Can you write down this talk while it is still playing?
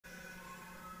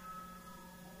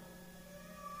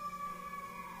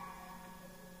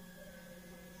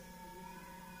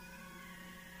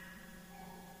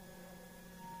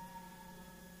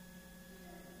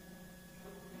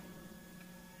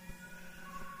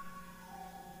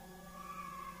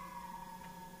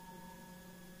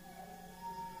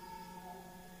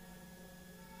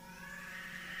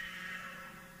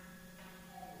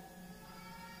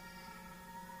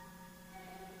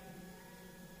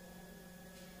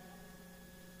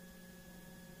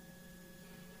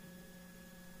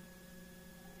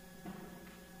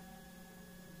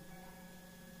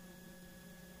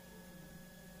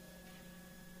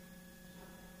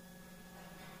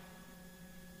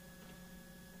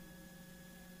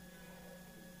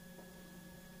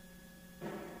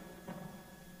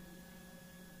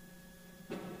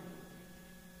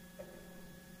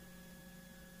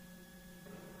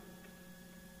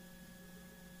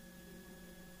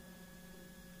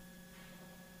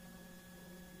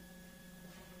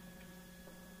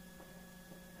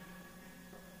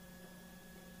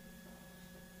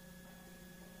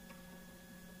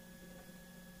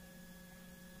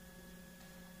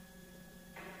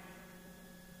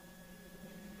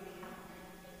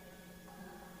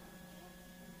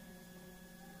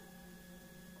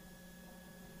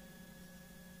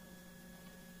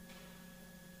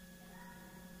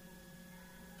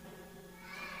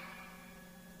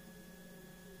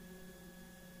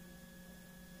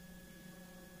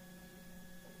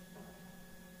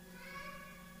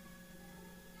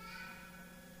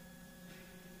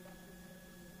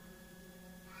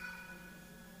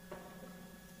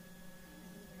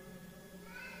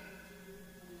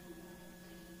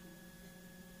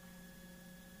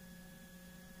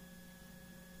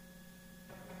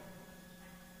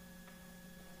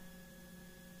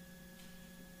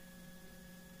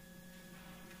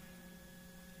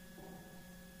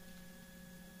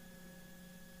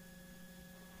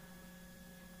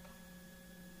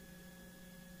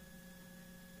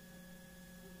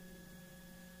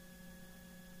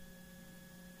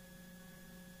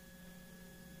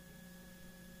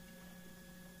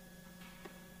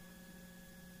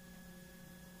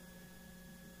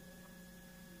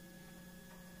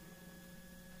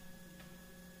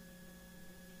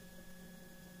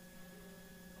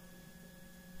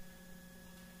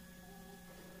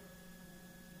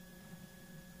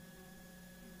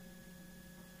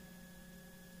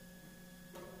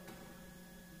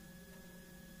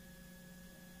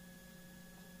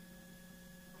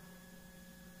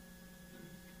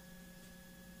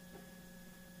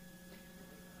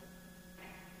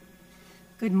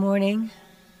Good morning.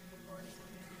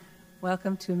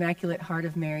 Welcome to Immaculate Heart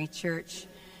of Mary Church.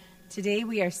 Today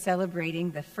we are celebrating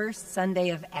the first Sunday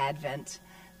of Advent.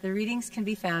 The readings can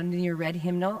be found in your red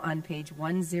hymnal on page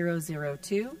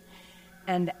 1002,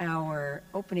 and our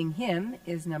opening hymn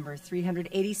is number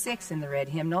 386 in the red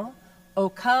hymnal, O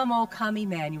Come,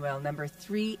 Emmanuel, number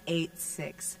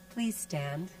 386. Please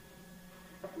stand.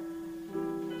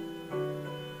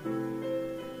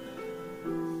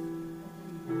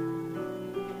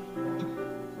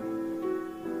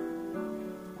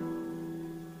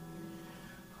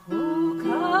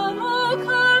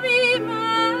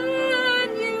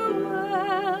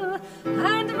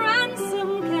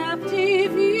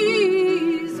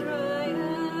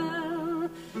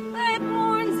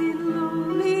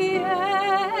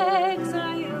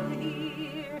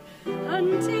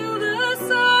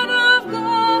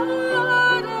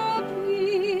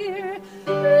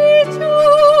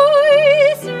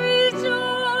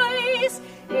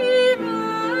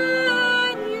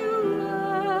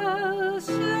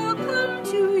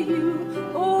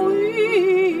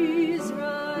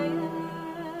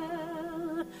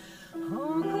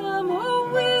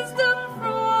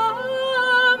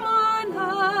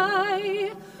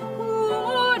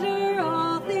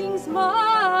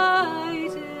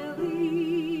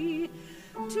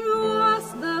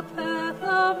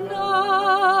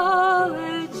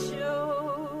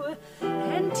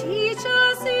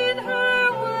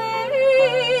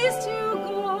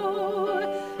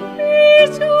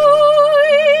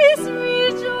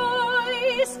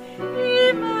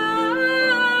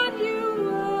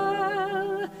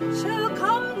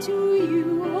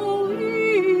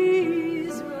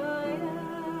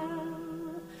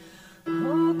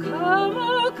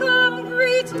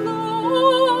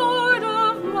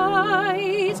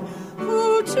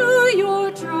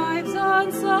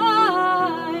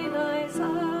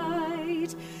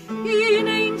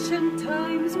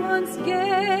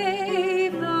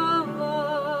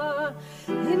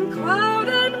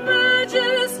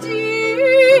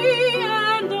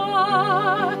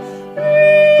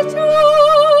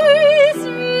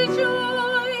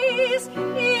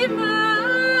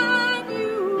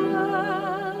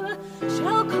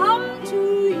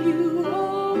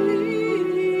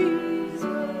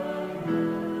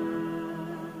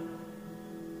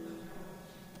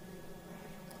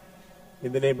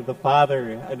 In the name of the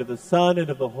Father, and of the Son, and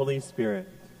of the Holy Spirit.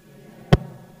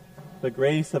 The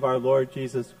grace of our Lord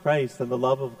Jesus Christ, and the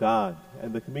love of God,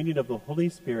 and the communion of the Holy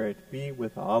Spirit be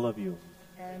with all of you.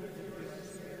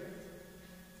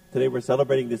 Today we're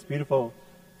celebrating this beautiful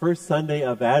first Sunday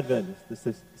of Advent,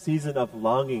 this season of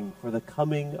longing for the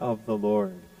coming of the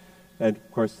Lord. And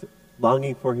of course,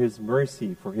 longing for His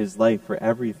mercy, for His life, for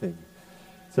everything.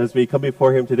 So as we come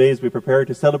before Him today, as we prepare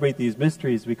to celebrate these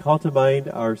mysteries, we call to mind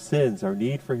our sins, our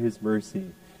need for His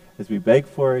mercy, as we beg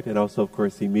for it and also, of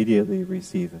course, immediately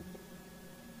receive it.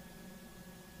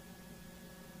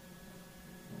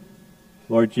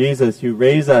 Lord Jesus, you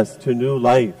raise us to new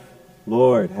life.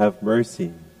 Lord, have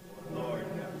mercy. Lord,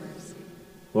 have mercy.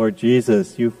 Lord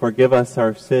Jesus, you forgive us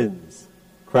our sins.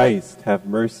 Christ, have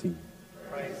mercy.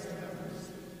 Christ, have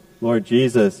mercy. Lord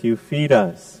Jesus, you feed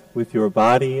us with your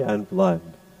body and blood.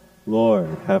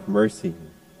 Lord, have mercy.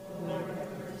 Lord, have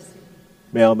mercy.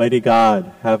 May Almighty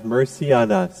God have mercy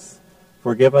on us,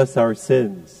 forgive us our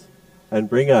sins, and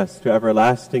bring us to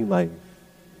everlasting life.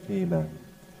 Amen.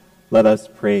 Let us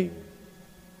pray.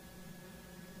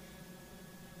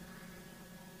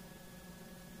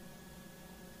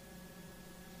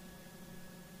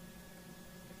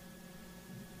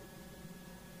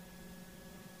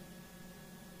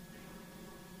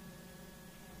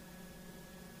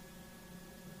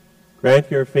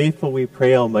 Grant your faithful, we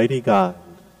pray, Almighty God,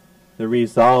 the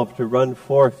resolve to run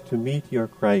forth to meet your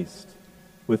Christ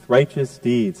with righteous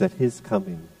deeds at His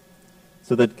coming,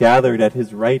 so that gathered at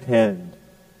His right hand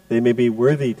they may be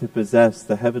worthy to possess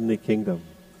the heavenly kingdom.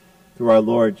 Through our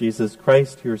Lord Jesus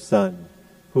Christ, your Son,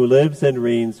 who lives and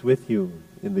reigns with you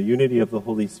in the unity of the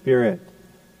Holy Spirit,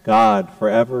 God,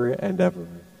 forever and ever.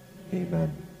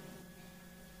 Amen.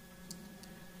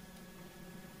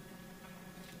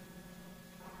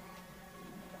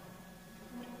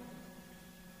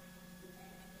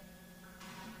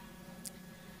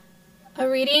 A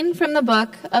reading from the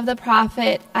book of the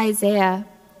prophet Isaiah.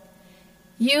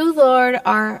 You, Lord,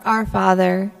 are our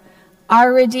Father,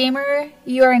 our Redeemer.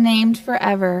 You are named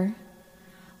forever.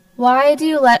 Why do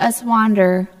you let us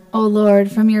wander, O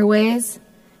Lord, from your ways,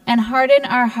 and harden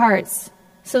our hearts,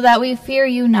 so that we fear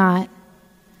you not?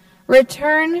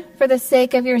 Return for the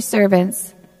sake of your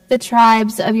servants, the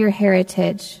tribes of your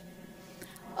heritage.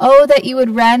 Oh, that you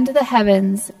would rend the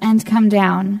heavens and come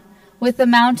down, with the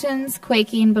mountains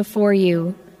quaking before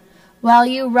you, while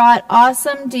you wrought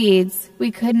awesome deeds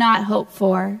we could not hope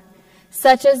for,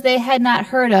 such as they had not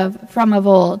heard of from of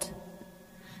old.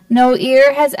 No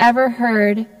ear has ever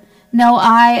heard, no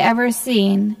eye ever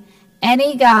seen,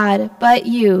 any God but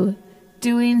you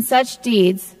doing such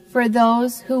deeds for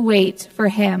those who wait for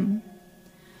him.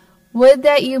 Would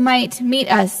that you might meet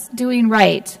us doing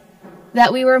right,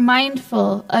 that we were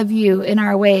mindful of you in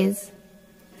our ways.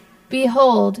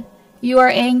 Behold, you are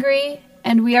angry,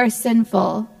 and we are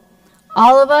sinful.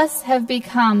 All of us have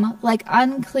become like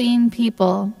unclean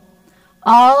people.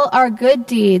 All our good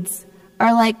deeds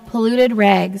are like polluted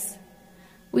rags.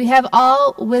 We have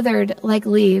all withered like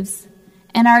leaves,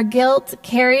 and our guilt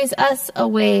carries us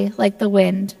away like the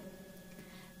wind.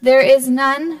 There is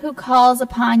none who calls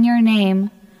upon your name,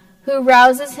 who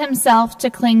rouses himself to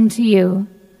cling to you.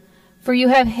 For you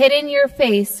have hidden your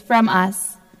face from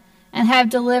us, and have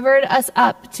delivered us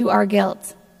up to our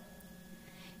guilt.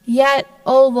 Yet,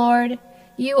 O Lord,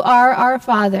 you are our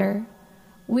Father.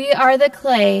 We are the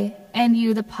clay, and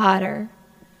you the potter.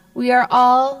 We are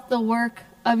all the work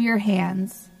of your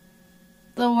hands.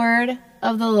 The word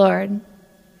of the Lord.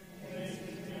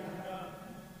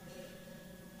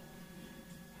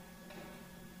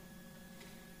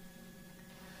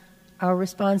 Our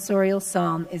responsorial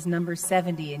psalm is number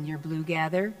 70 in your blue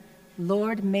gather.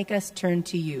 Lord, make us turn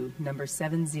to you, number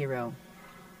 70.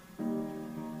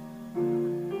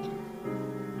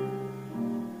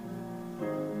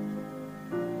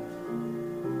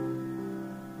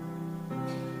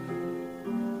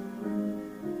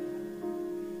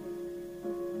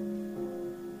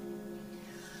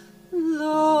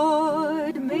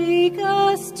 Lord, make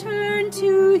us turn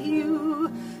to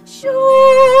you.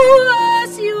 Show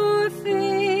us your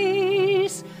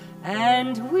face,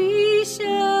 and we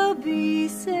shall be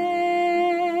saved.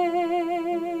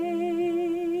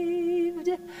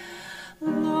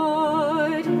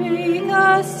 Lord, make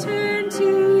us turn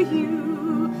to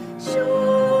you.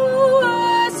 Show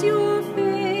us your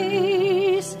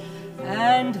face,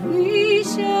 and we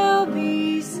shall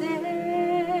be saved.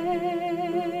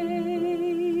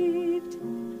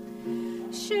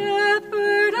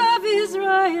 Shepherd of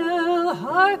Israel,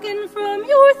 hearken from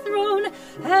your throne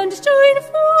and shine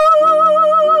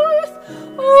forth,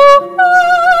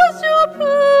 arouse your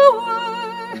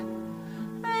power,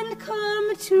 and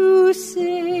come to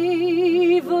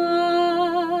save us.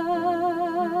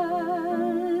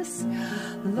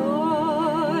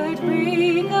 Lord,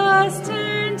 bring us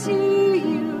turn to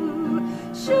you,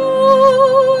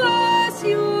 show us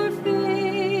your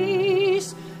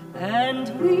face, and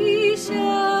we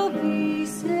shall be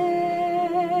saved.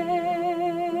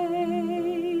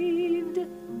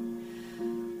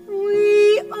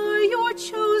 We are your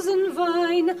chosen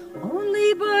vine,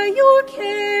 only by your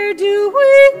care do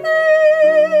we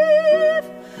live.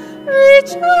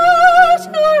 Reach out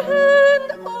your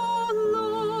hand, O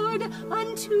Lord,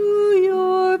 unto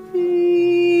your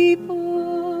people.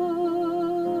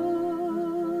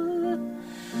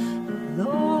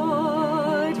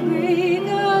 Lord, bring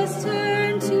us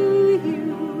turn to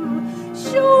you,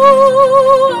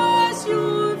 show us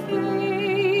your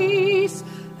face,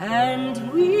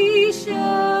 and we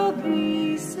shall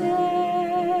be saved.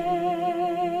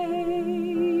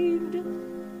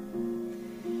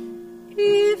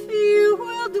 If you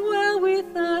will dwell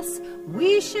with us,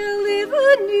 we shall live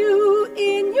anew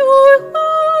in your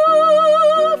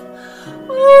love.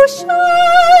 Oh,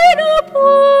 shine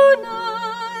upon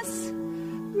us,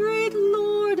 great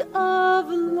Lord of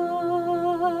life.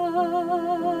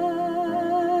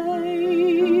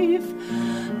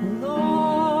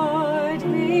 Lord,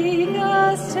 make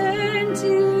us turn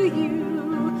to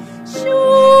you,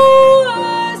 show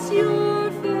us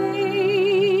your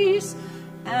face,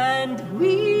 and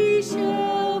we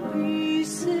shall be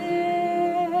saved.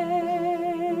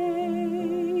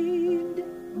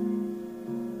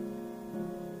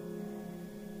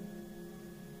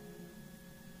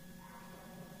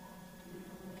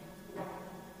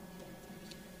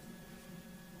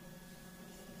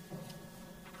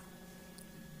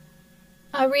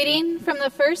 A reading from the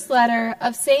first letter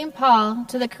of St. Paul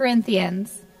to the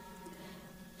Corinthians.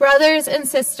 Brothers and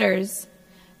sisters,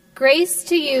 grace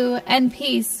to you and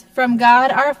peace from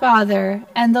God our Father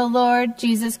and the Lord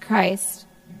Jesus Christ.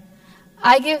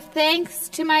 I give thanks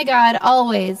to my God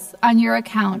always on your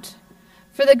account,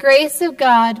 for the grace of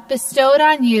God bestowed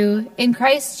on you in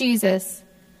Christ Jesus,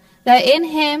 that in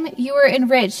him you were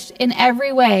enriched in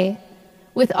every way,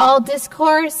 with all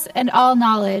discourse and all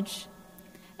knowledge,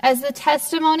 as the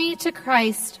testimony to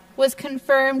Christ was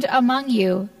confirmed among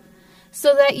you,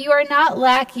 so that you are not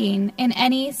lacking in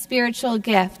any spiritual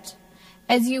gift,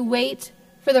 as you wait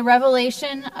for the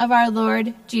revelation of our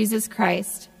Lord Jesus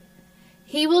Christ.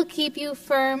 He will keep you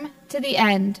firm to the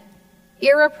end,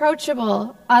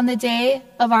 irreproachable on the day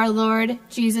of our Lord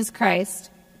Jesus Christ.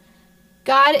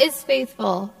 God is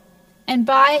faithful, and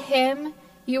by him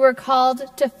you were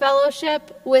called to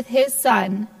fellowship with his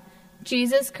Son,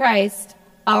 Jesus Christ,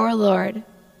 our Lord.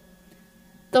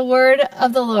 The word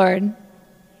of the Lord.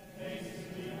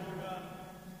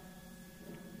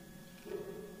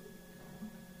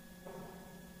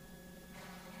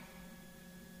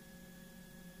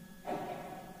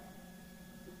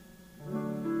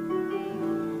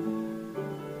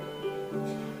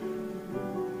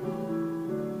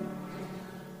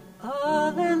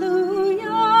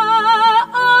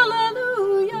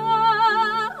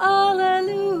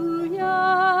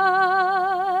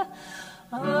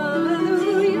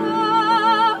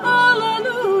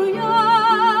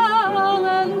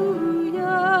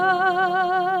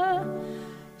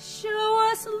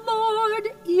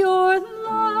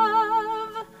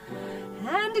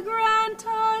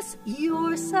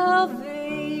 Your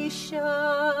salvation.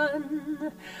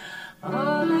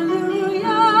 Alleluia,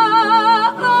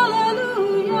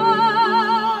 alleluia,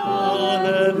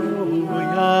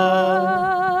 alleluia.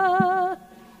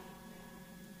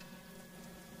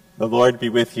 The Lord be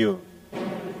with you.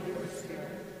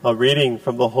 A reading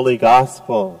from the Holy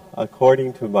Gospel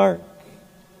according to Mark.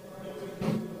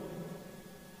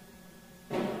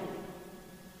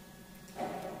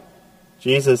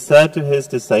 Jesus said to his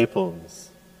disciples,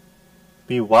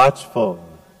 "Be watchful,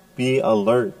 be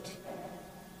alert.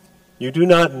 You do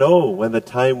not know when the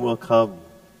time will come.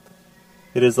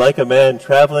 It is like a man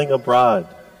traveling abroad.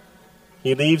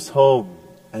 He leaves home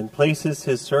and places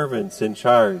his servants in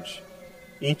charge,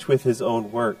 each with his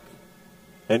own work,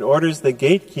 and orders the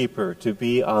gatekeeper to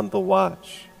be on the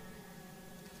watch.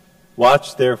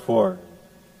 Watch, therefore.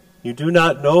 You do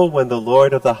not know when the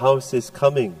Lord of the house is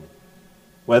coming,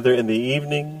 whether in the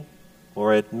evening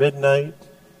or at midnight,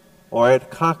 or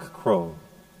at cockcrow,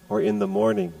 or in the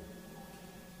morning.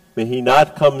 May he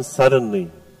not come suddenly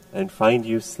and find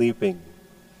you sleeping.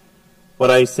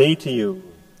 What I say to you,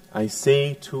 I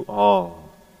say to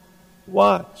all,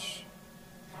 watch."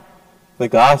 The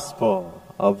Gospel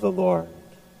of the Lord.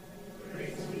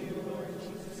 Praise to you, Lord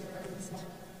Jesus Christ.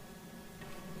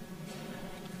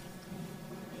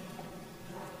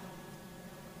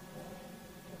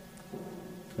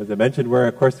 As I mentioned,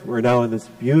 we're now in this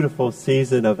beautiful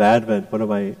season of Advent, one of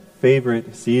my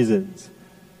favorite seasons.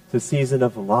 It's a season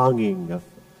of longing,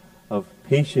 of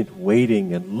patient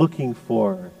waiting and looking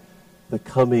for the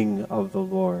coming of the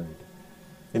Lord.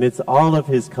 And it's all of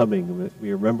his coming.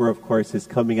 We remember, of course, his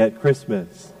coming at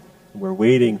Christmas. We're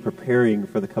waiting, preparing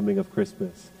for the coming of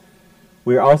Christmas.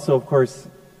 We're also, of course,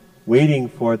 waiting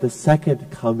for the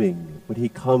second coming, when he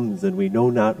comes and we know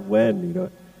not when,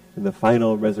 in the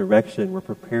final resurrection. We're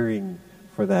preparing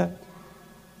for that.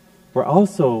 We're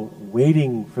also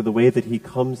waiting for the way that he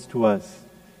comes to us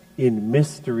in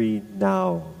mystery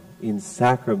now, in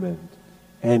sacrament,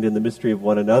 and in the mystery of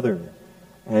one another,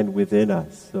 and within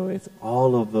us. So it's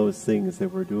all of those things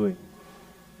that we're doing,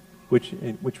 which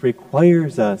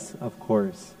requires us, of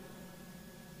course,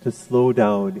 to slow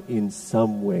down in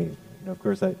some way. Of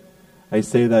course, I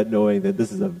say that knowing that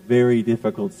this is a very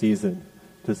difficult season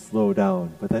to slow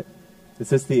down, but it's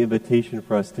just the invitation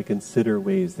for us to consider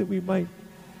ways that we might.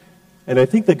 And I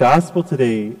think the gospel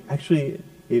today, actually,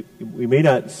 we may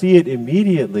not see it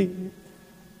immediately,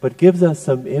 but gives us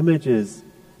some images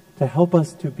to help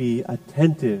us to be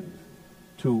attentive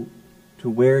to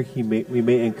where we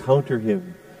may encounter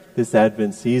him this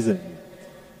Advent season.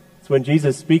 It's when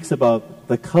Jesus speaks about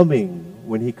the coming,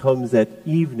 when he comes at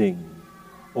evening,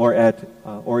 or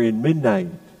in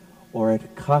midnight, or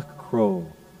at cockcrow,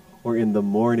 or in the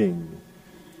morning.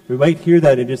 We might hear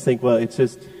that and just think, well, it's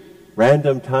just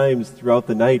random times throughout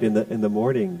the night in the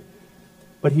morning.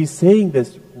 But he's saying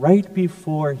this right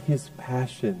before his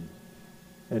passion.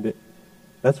 And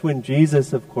that's when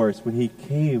Jesus, of course, when he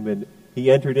came and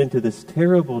he entered into this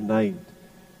terrible night.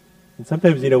 And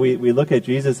sometimes, we look at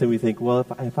Jesus and we think, well,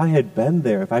 if I had been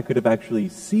there, if I could have actually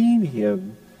seen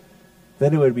him,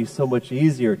 then it would be so much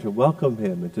easier to welcome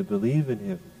him and to believe in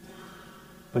him.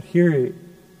 But here,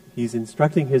 he's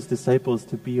instructing his disciples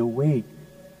to be awake.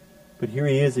 But here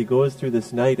he is, he goes through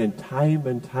this night, and time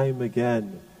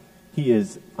again, he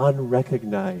is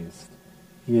unrecognized.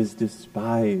 He is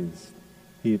despised.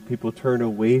 People turn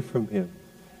away from him.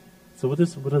 So we'll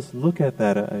just look at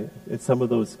that, at some of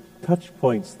those touch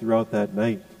points throughout that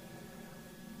night.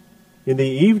 In the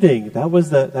evening, that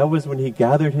was when he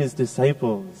gathered his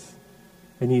disciples,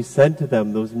 and he said to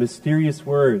them those mysterious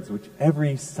words which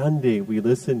every Sunday we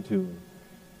listen to.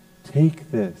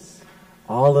 Take this,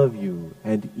 all of you,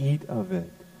 and eat of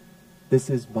it. This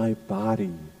is my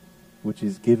body, which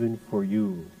is given for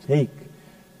you. Take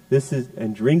this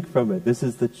and drink from it. This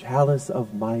is the chalice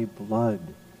of my blood,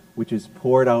 which is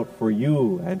poured out for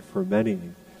you and for many.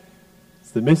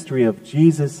 It's the mystery of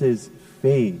Jesus'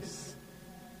 face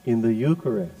in the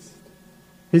Eucharist.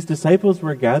 His disciples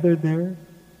were gathered there,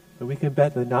 but we can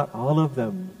bet that not all of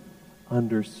them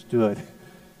understood.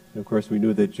 And of course, we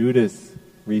knew that Judas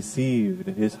received,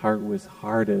 and his heart was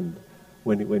hardened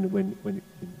when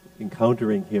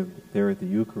encountering him there at the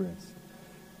Eucharist.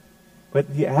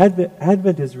 But the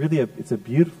Advent is really it's a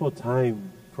beautiful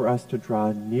time for us to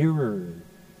draw nearer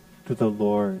to the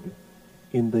Lord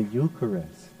in the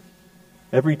Eucharist.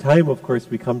 Every time, of course,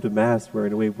 we come to Mass,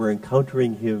 we're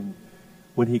encountering him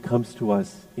when he comes to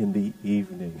us in the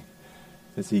evening,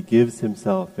 as he gives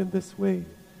himself in this way.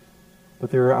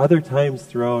 But there are other times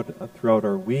throughout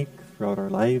our week, throughout our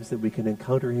lives, that we can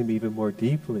encounter him even more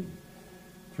deeply.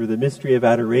 Through the mystery of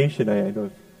adoration, I know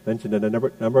I've mentioned it a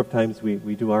number of times,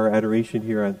 we do our adoration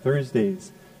here on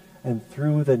Thursdays, and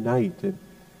through the night. And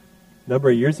a number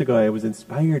of years ago, I was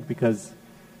inspired because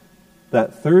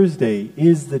that Thursday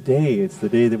is the day. It's the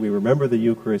day that we remember the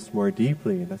Eucharist more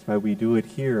deeply, and that's why we do it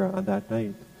here on that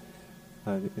night.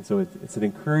 And so it's an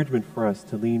encouragement for us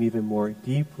to lean even more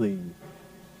deeply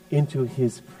into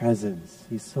his presence.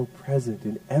 He's so present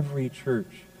in every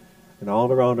church and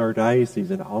all around our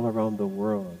diocese and all around the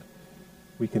world.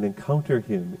 We can encounter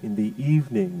him in the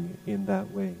evening in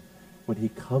that way, when he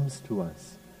comes to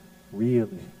us,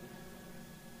 really.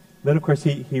 Then, of course,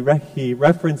 he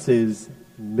references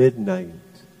midnight.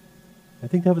 I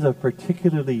think that was a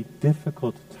particularly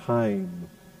difficult time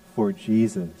for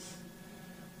Jesus.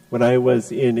 When I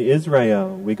was in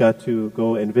Israel, we got to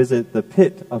go and visit the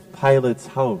pit of Pilate's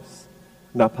house.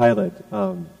 Not Pilate,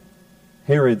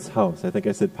 Herod's house. I think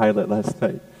I said Pilate last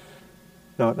night.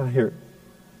 No, not Herod.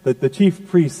 The chief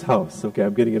priest's house. Okay,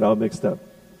 I'm getting it all mixed up.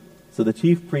 So the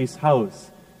chief priest's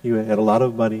house, he had a lot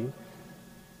of money,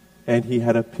 and he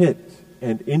had a pit.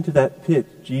 And into that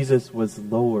pit, Jesus was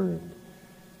lowered.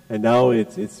 And now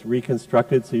it's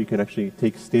reconstructed so you can actually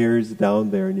take stairs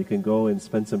down there and you can go and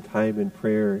spend some time in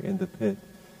prayer in the pit.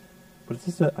 But it's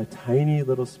just a tiny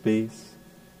little space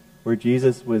where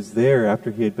Jesus was there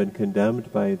after he had been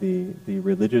condemned by the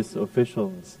religious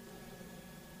officials.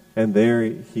 And there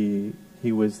he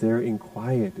was there in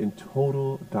quiet, in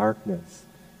total darkness.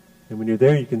 And when you're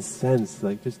there, you can sense,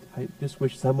 I just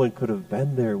wish someone could have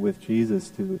been there with Jesus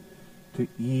to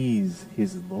ease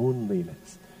his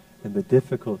loneliness and the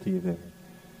difficulty there.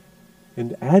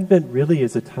 And Advent really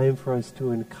is a time for us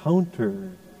to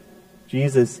encounter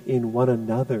Jesus in one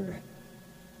another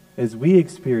as we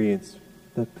experience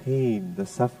the pain, the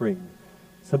suffering,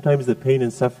 sometimes the pain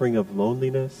and suffering of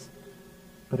loneliness,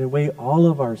 but in a way all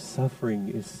of our suffering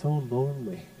is so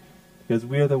lonely because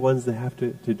we are the ones that have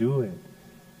to do it.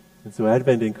 And so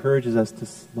Advent encourages us to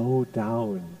slow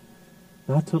down,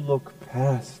 not to look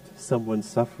past someone's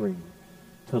suffering,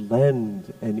 to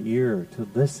lend an ear, to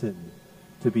listen,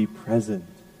 to be present,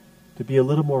 to be a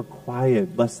little more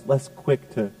quiet, less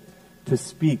quick to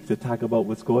speak, to talk about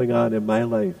what's going on in my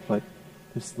life, but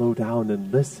to slow down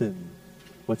and listen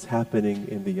what's happening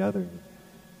in the other.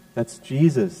 That's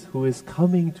Jesus who is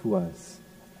coming to us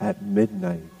at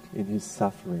midnight in his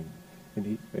suffering.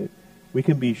 And we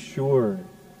can be sure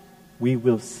we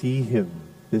will see him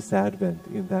this Advent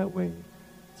in that way.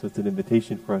 So it's an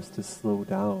invitation for us to slow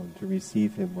down, to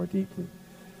receive him more deeply.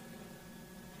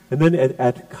 And then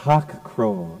at cock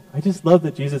crow, I just love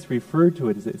that Jesus referred to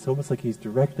it. It's almost like he's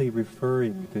directly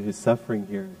referring to his suffering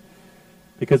here.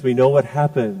 Because we know what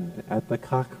happened at the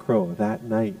cock crow that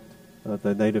night,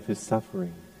 the night of his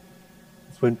suffering.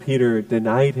 It's when Peter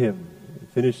denied him,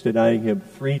 finished denying him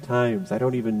 3 times. I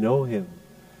don't even know him.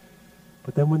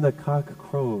 But then when the cock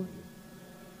crowed,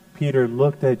 Peter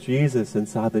looked at Jesus and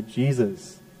saw that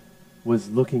Jesus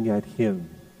was looking at him.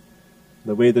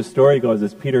 The way the story goes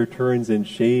is Peter turns in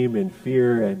shame and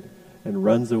fear and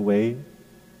runs away.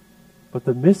 But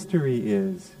the mystery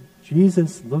is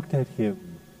Jesus looked at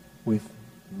him with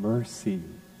mercy.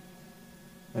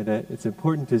 And it's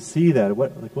important to see that.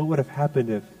 What would have happened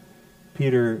if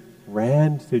Peter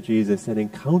ran to Jesus and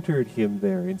encountered him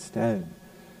there instead?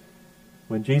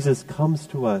 When Jesus comes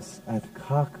to us at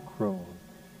cockcrow,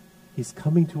 he's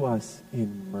coming to us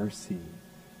in mercy.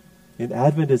 And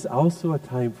Advent is also a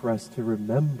time for us to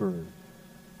remember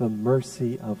the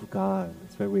mercy of God.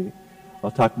 That's why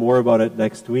I'll talk more about it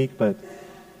next week, but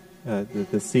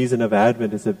the season of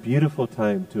Advent is a beautiful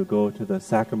time to go to the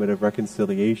sacrament of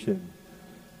reconciliation.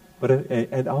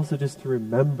 And also just to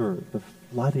remember the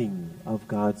flooding of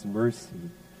God's mercy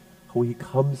how he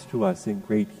comes to us in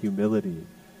great humility.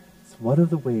 It's one of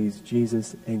the ways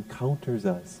Jesus encounters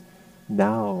us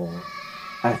now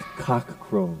at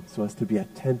cockcrow, so as to be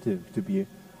attentive, to be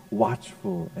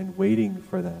watchful and waiting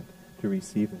for that, to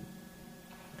receive it.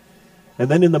 And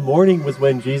then in the morning was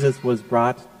when Jesus was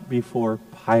brought before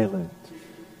Pilate.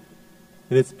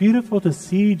 And it's beautiful to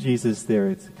see Jesus there.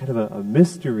 It's kind of a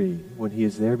mystery when he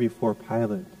is there before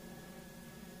Pilate.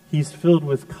 He's filled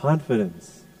with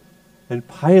confidence. And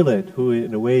Pilate, who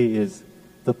in a way is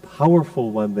the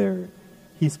powerful one there,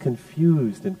 he's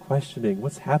confused and questioning,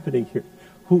 what's happening here?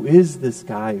 Who is this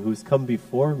guy who's come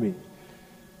before me?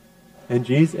 And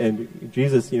Jesus,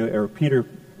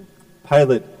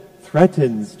 Pilate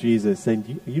threatens Jesus,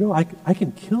 saying, I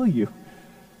can kill you.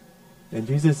 And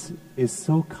Jesus is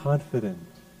so confident.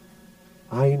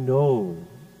 I know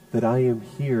that I am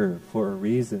here for a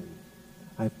reason.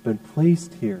 I've been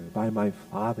placed here by my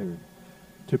Father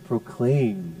to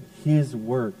proclaim his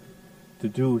work, to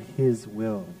do his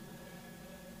will.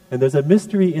 And there's a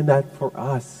mystery in that for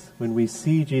us when we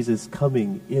see Jesus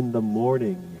coming in the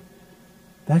morning.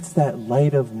 That's that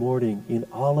light of morning in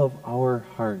all of our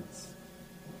hearts.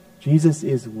 Jesus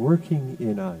is working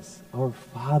in us. Our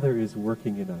Father is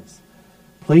working in us,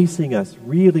 placing us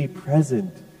really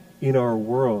present in our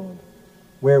world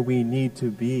where we need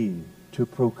to be to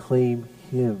proclaim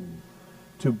him,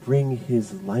 to bring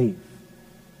his life.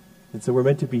 And so we're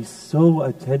meant to be so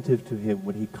attentive to him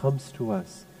when he comes to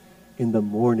us in the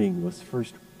morning, those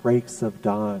first breaks of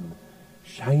dawn,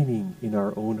 shining in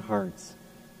our own hearts,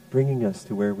 bringing us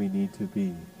to where we need to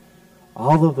be.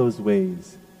 All of those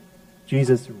ways,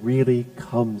 Jesus really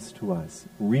comes to us.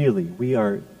 Really, we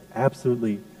are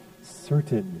absolutely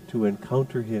certain to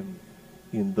encounter him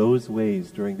in those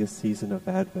ways during this season of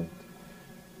Advent.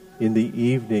 In the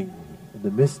evening, in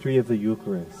the mystery of the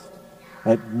Eucharist,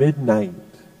 at midnight,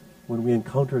 when we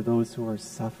encounter those who are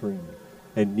suffering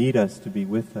and need us to be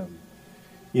with them,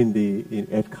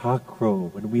 at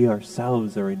cockcrow, when we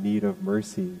ourselves are in need of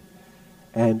mercy,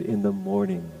 and in the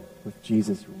morning, with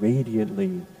Jesus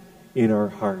radiantly in our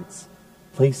hearts,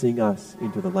 placing us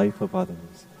into the life of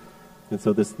others. And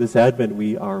so this Advent,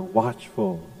 we are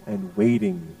watchful and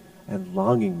waiting and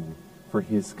longing for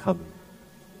his coming.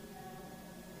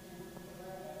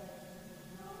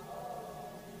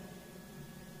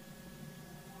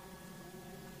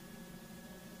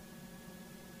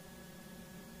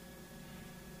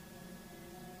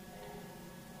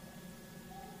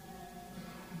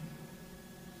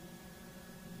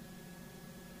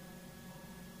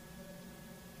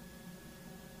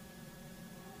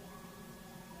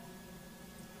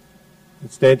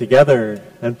 Let's stand together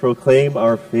and proclaim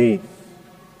our faith.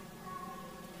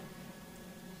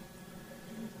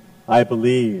 I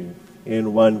believe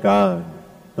in one God,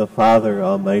 the Father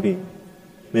Almighty,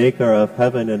 maker of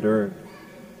heaven and earth,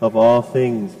 of all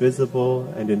things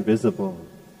visible and invisible.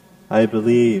 I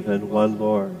believe in one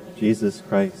Lord, Jesus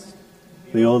Christ,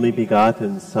 the only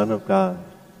begotten Son of God,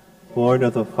 born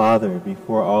of the Father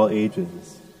before all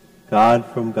ages, God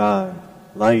from God,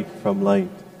 light from light,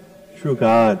 true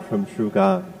God from true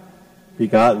God,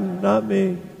 begotten, not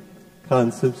made,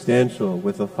 consubstantial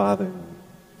with the Father.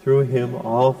 Through him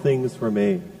all things were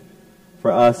made.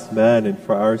 For us men and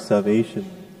for our salvation,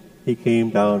 he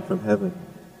came down from heaven,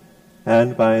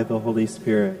 and by the Holy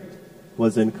Spirit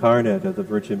was incarnate of the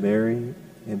Virgin Mary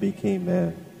and became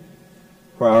man.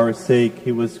 For our sake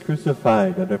he was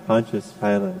crucified under Pontius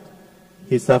Pilate.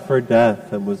 He suffered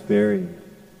death and was buried,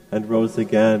 and rose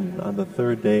again on the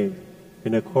third day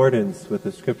in accordance with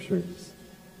the Scriptures.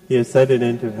 He ascended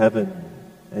into heaven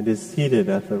and is seated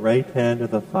at the right hand of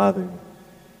the Father.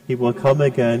 He will come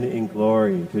again in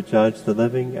glory to judge the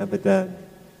living and the dead,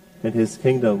 and his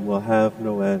kingdom will have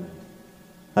no end.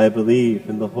 I believe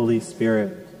in the Holy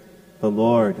Spirit, the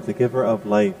Lord, the giver of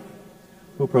life,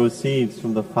 who proceeds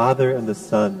from the Father and the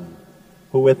Son,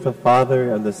 who with the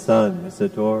Father and the Son is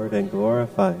adored and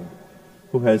glorified,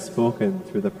 who has spoken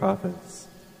through the prophets.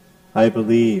 I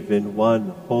believe in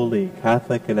one holy,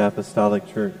 Catholic, and Apostolic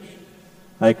Church.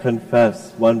 I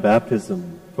confess one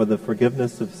baptism for the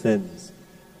forgiveness of sins,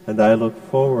 and I look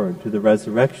forward to the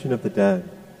resurrection of the dead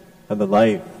and the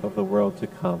life of the world to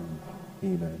come.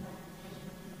 Amen.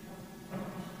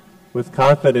 With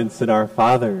confidence in our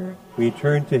Father, we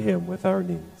turn to him with our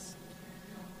needs.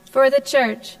 For the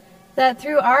Church, that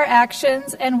through our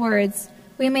actions and words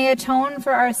we may atone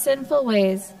for our sinful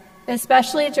ways,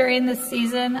 especially during this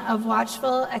season of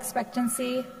watchful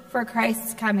expectancy for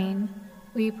Christ's coming,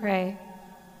 we pray.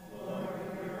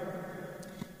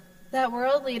 That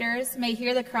world leaders may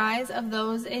hear the cries of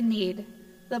those in need,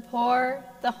 the poor,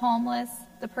 the homeless,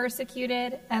 the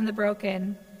persecuted, and the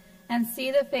broken, and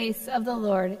see the face of the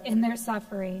Lord in their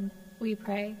suffering, we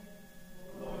pray.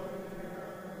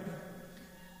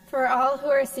 For all who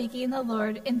are seeking the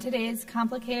Lord in today's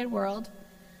complicated world,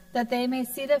 that they may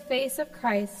see the face of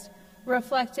Christ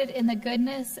reflected in the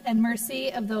goodness and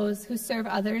mercy of those who serve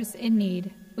others in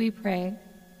need, we pray.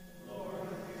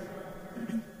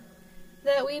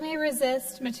 That we may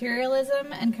resist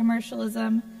materialism and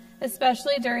commercialism,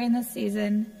 especially during this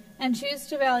season, and choose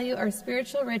to value our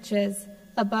spiritual riches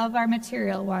above our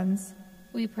material ones,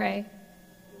 we pray.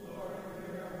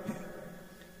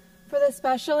 For the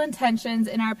special intentions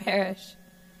in our parish,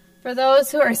 for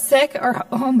those who are sick or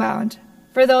homebound,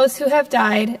 for those who have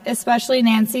died, especially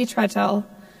Nancy Trettel,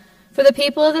 for the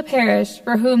people of the parish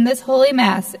for whom this Holy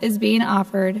Mass is being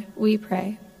offered, we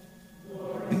pray.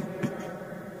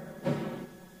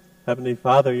 Heavenly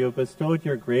Father, you have bestowed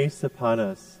your grace upon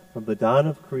us from the dawn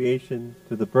of creation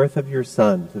to the birth of your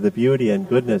Son, to the beauty and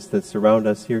goodness that surround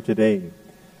us here today.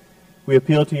 We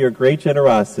appeal to your great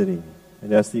generosity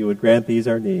and ask that you would grant these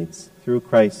our needs through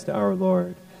Christ our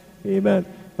Lord. Amen.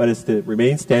 Let us to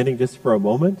remain standing just for a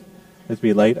moment as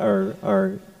we light our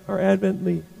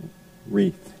Advent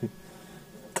wreath.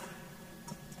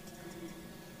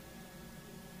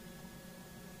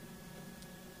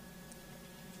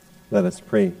 Let us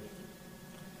pray.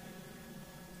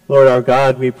 Lord our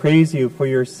God, we praise you for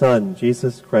your Son,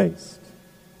 Jesus Christ.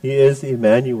 He is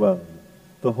Emmanuel,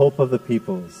 the hope of the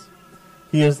peoples.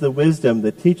 He is the wisdom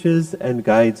that teaches and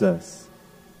guides us.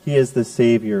 He is the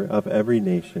Savior of every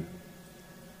nation.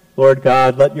 Lord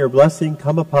God, let your blessing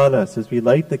come upon us as we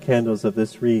light the candles of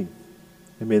this wreath,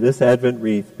 and may this Advent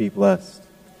wreath be blessed.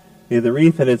 May the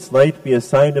wreath and its light be a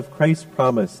sign of Christ's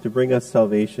promise to bring us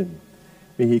salvation.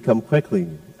 May he come quickly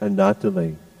and not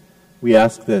delay. We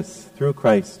ask this through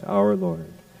Christ our Lord.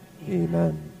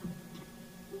 Amen.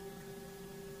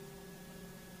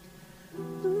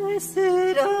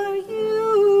 Blessed are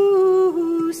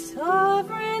you,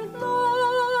 sovereign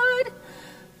Lord,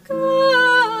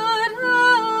 God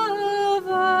of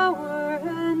our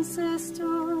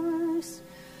ancestors.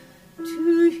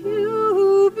 To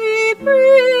you be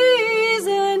praise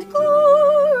and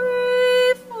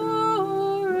glory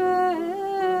forever.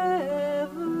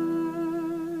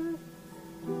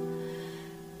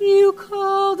 You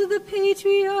called the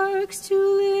patriarchs to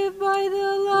live by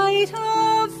the light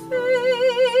of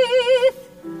faith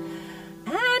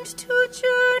and to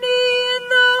journey in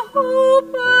the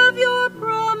hope of your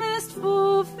promised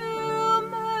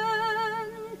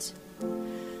fulfillment.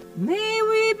 May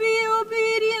we be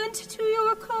obedient to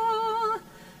your call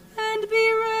and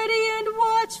be ready and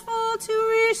watchful to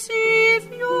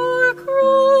receive your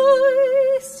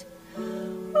Christ, a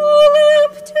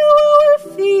lamp to our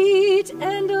feet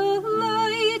and a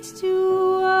light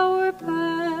to our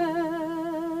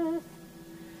path.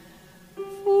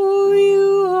 For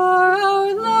you are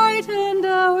our light and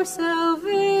our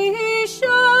salvation.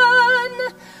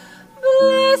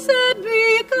 Blessed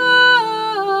be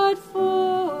God forever.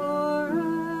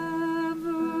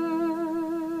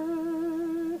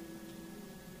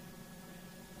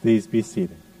 Please be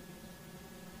seated.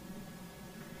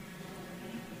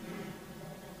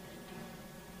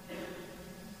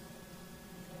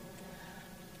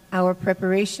 Our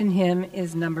preparation hymn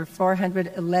is number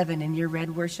 411 in your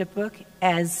red worship book,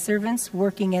 As Servants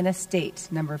Working in a State,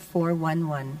 number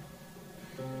 411.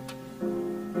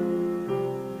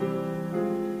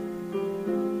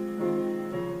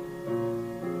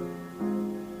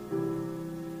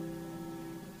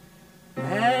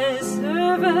 As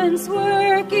servants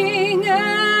working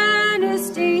an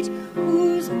estate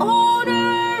whose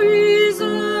owner is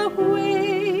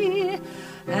away,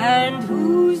 and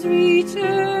whose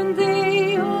return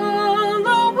they all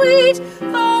await,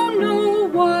 though no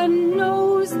one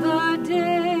knows the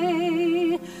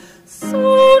day.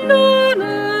 So none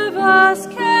of us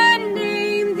can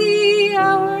name the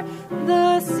hour,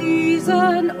 the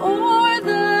season, or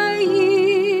the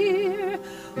year,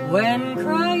 when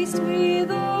Christ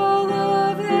with all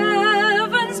of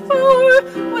heaven's power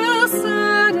will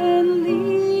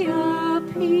suddenly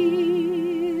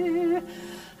appear.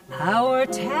 Our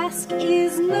task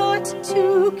is not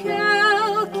to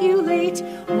calculate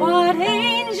what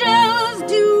angels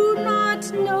do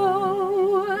not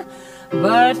know,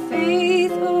 but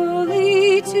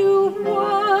faithfully to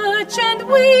watch and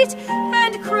wait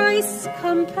and Christ's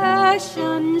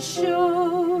compassion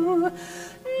show.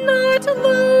 Not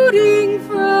loading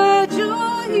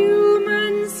fragile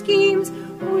human schemes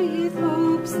with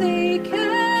hopes they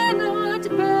cannot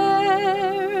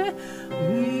bear.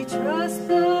 We trust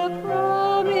the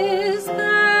promise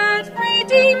that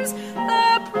redeems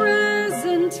the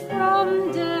present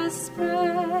from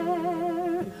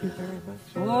despair. you very much.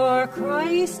 For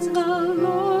Christ the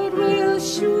Lord will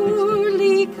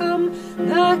surely come,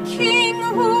 the King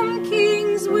whom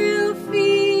kings will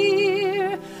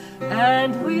fear,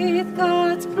 and with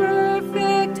God's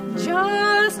perfect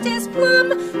justice plumb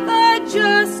the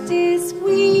justice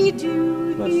we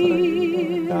do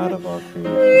hear, God of all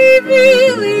creation,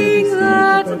 revealing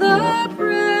that the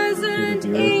present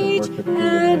age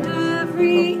and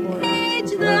every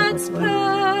age that's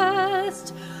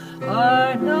past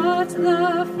are not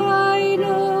the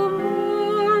final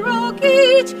moral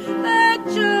gauge that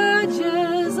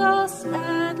judges us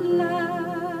at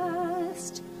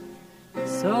last.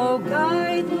 So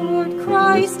guide, Lord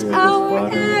Christ, our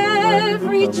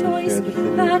every choice,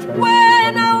 that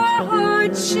when our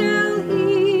hearts shall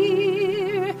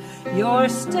hear your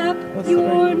step,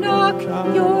 your knock,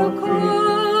 your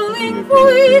calling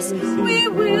voice, we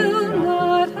will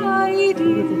not hide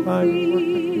in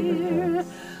fear,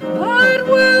 but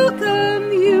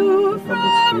welcome you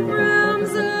from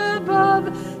realms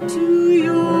above to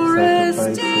your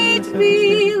estate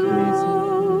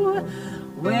below,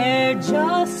 where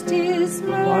justice,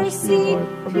 mercy,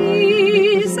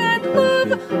 peace, and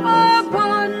love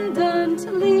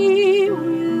abundantly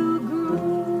will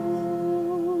grow.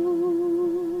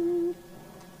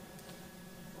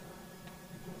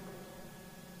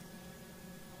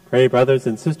 Pray, brothers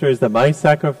and sisters, that my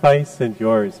sacrifice and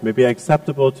yours may be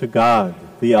acceptable to God,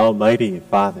 the Almighty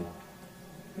Father.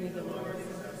 May the Lord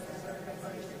accept the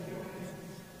sacrifice of your hands,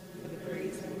 for the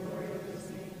praise and glory of his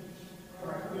name, for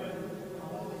our good and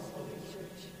all his holy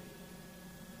church.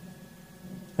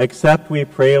 Accept, we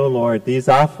pray, O Lord, these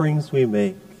offerings we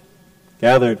make,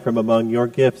 gathered from among your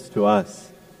gifts to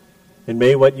us, and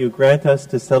may what you grant us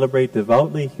to celebrate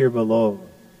devoutly here below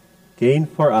gain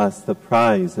for us the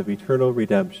prize of eternal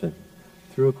redemption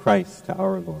through Christ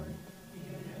our Lord.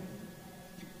 Amen.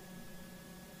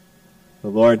 The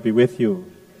Lord be with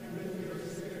you.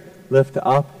 Lift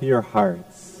up your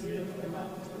hearts.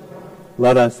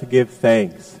 Let us give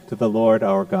thanks to the Lord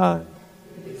our God.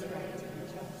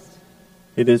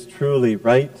 It is truly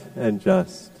right and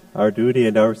just, our duty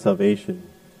and our salvation,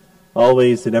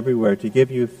 always and everywhere to give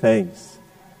you thanks,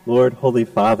 Lord, Holy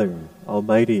Father,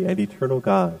 Almighty and eternal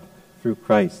God, through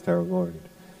Christ our Lord.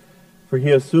 For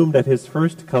he assumed at his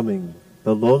first coming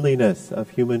the lowliness of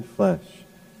human flesh,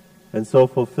 and so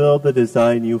fulfilled the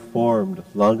design you formed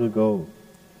long ago,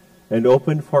 and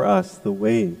opened for us the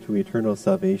way to eternal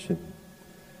salvation,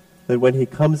 that when he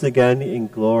comes again in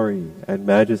glory and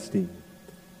majesty,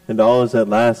 and all is at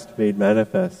last made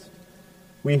manifest,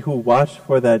 we who watch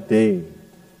for that day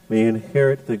may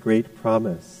inherit the great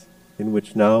promise in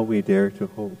which now we dare to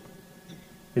hope.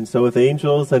 And so with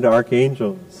angels and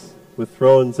archangels, with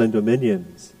thrones and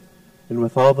dominions, and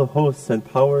with all the hosts and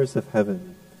powers of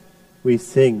heaven, we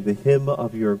sing the hymn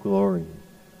of your glory,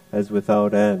 as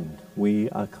without end we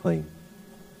acclaim.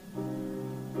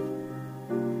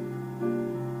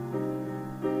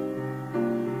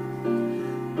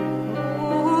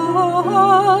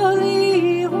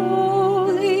 Holy,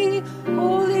 holy,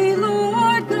 holy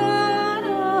Lord God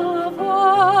of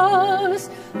hosts,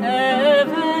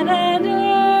 heaven and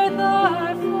earth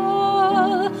are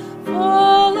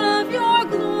full of your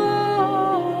glory.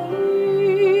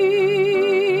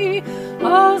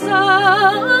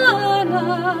 Hosanna,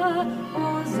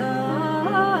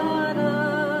 Hosanna,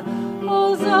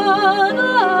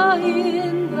 Hosanna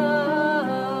in the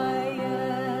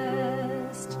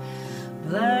highest.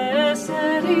 Blessed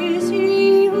is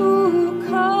he who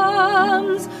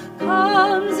comes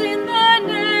in the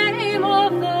name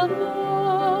of the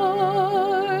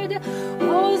Lord.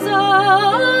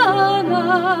 Hosanna,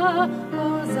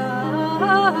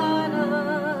 Hosanna,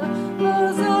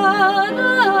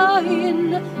 Hosanna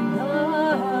in the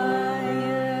highest.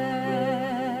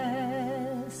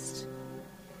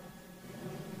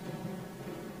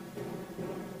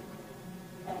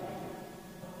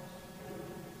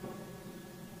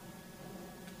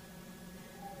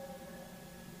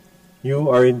 You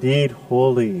are indeed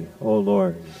holy, O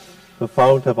Lord, the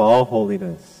fount of all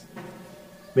holiness.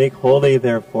 Make holy,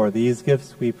 therefore, these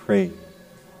gifts, we pray,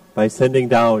 by sending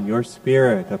down your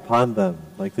Spirit upon them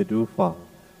like the dewfall,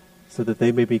 so that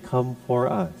they may become for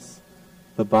us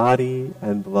the body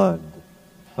and blood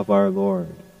of our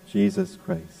Lord Jesus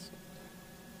Christ.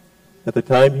 At the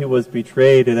time he was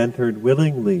betrayed and entered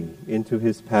willingly into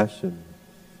his passion,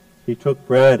 he took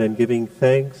bread and, giving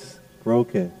thanks,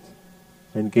 broke it,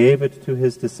 and gave it to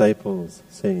his disciples,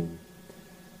 saying,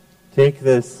 "Take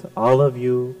this, all of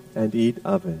you, and eat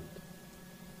of it,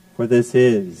 for this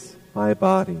is my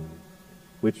body,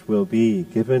 which will be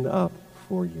given up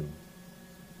for you."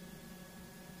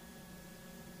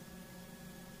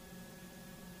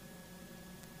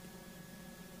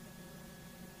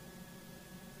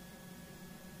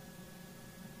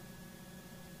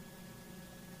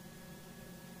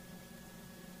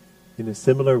 In a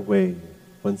similar way,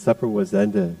 when supper was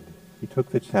ended, he took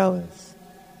the chalice,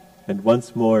 and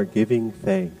once more giving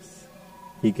thanks,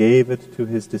 he gave it to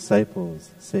his disciples,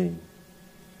 saying,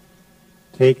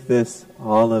 "Take this,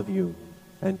 all of you,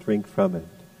 and drink from it,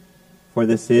 for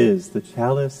this is the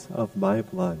chalice of my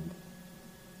blood,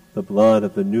 the blood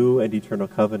of the new and eternal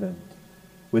covenant,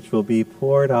 which will be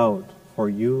poured out for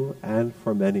you and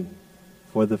for many,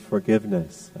 for the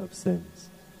forgiveness of sins.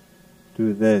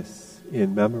 Do this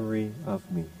in memory of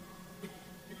me."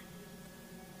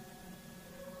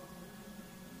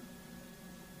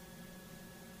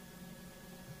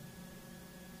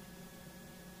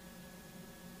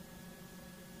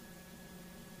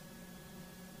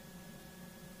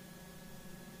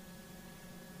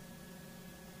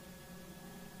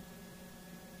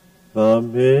 The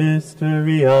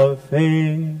mystery of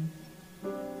faith.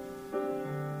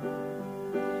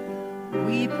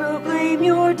 We proclaim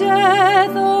your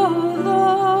death, O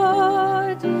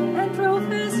Lord, and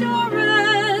profess your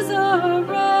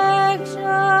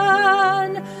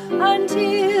resurrection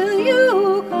until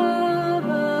you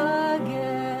come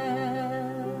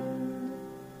again.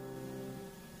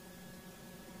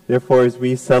 Therefore, as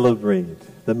we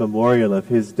celebrate the memorial of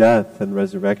his death and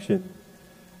resurrection,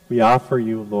 we offer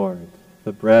you, Lord,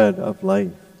 the bread of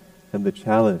life and the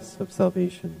chalice of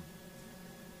salvation,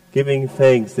 giving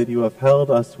thanks that you have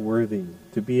held us worthy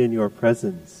to be in your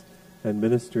presence and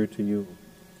minister to you.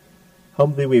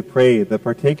 Humbly we pray that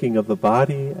partaking of the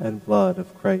body and blood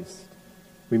of Christ,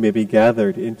 we may be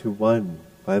gathered into one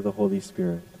by the Holy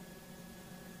Spirit.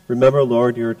 Remember,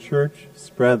 Lord, your church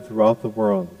spread throughout the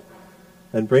world,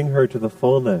 and bring her to the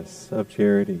fullness of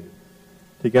charity,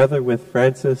 together with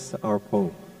Francis, our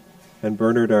Pope, and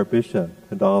Bernard, our Bishop,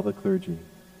 and all the clergy.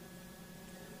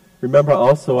 Remember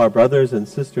also our brothers and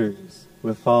sisters who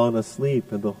have fallen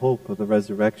asleep in the hope of the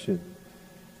resurrection,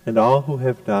 and all who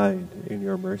have died in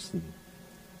your mercy.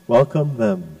 Welcome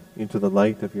them into the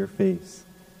light of your face.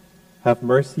 Have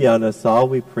mercy on us all,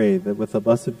 we pray, that with the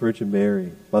Blessed Virgin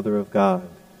Mary, Mother of God,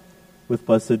 with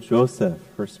Blessed Joseph,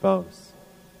 her spouse,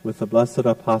 with the blessed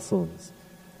apostles,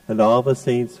 and all the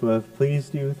saints who have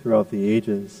pleased you throughout the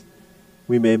ages,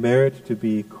 we may merit to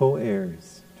be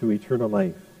co-heirs to eternal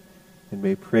life, and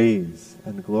may praise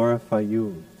and glorify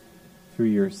you through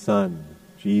your Son,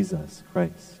 Jesus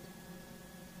Christ.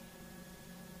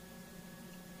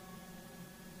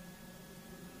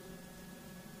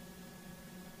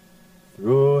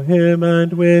 Through him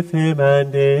and with him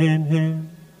and in him,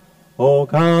 O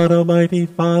God, Almighty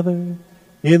Father,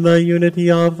 in the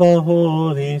unity of the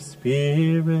Holy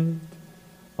Spirit,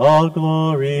 all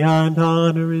glory and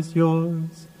honor is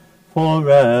yours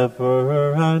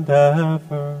forever and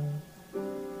ever.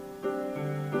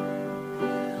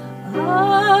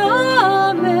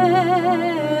 Amen,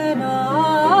 amen,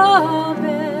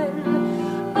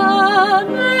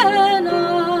 amen,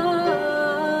 amen.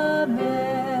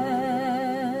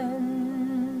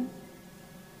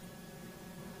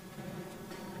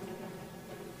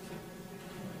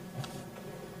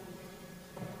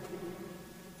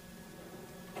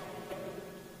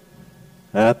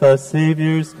 At the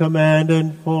Savior's command,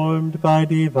 informed by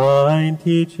divine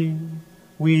teaching,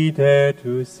 we dare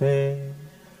to say,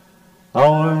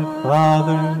 Our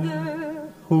Father,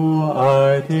 who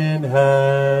art in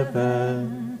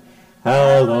heaven,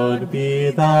 hallowed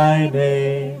be thy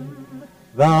name.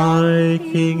 Thy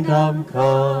kingdom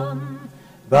come,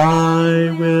 thy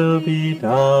will be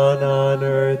done on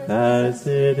earth as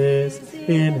it is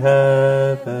in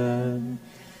heaven.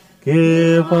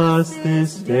 Give us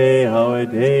this day our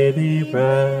daily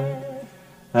bread,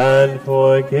 and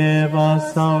forgive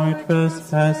us our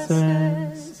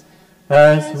trespasses,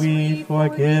 as we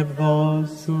forgive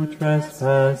those who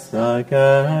trespass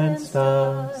against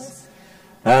us.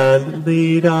 And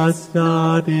lead us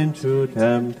not into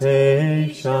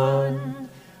temptation,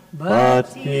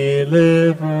 but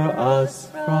deliver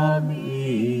us from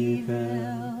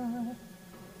evil.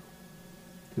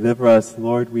 Deliver us,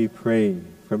 Lord, we pray,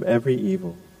 from every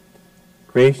evil.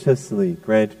 Graciously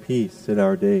grant peace in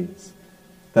our days,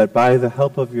 that by the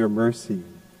help of your mercy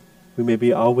we may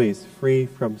be always free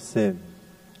from sin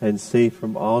and safe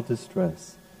from all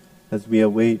distress, as we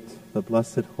await the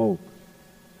blessed hope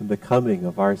and the coming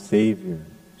of our Savior,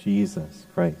 Jesus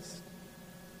Christ.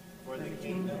 For the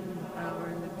kingdom, the power,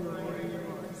 and the glory are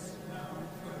yours, now and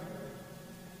forever.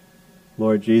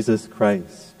 Lord Jesus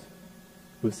Christ,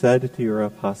 who said to your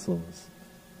apostles,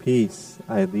 Peace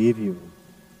I leave you,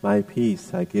 my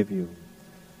peace I give you.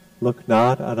 Look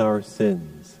not on our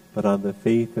sins, but on the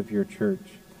faith of your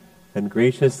church, and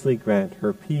graciously grant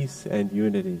her peace and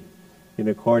unity in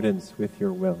accordance with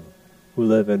your will, who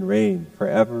live and reign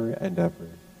forever and ever.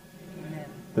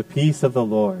 The peace of the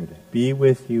Lord be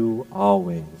with you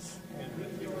always.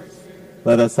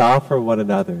 Let us offer one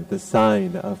another the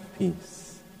sign of peace.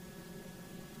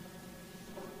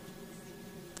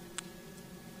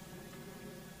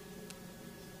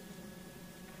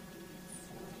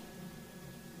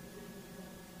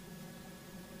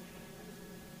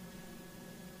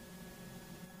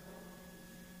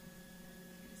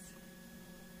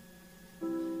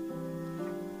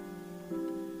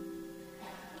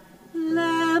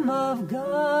 Lamb of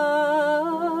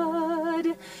God,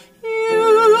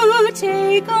 you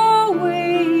take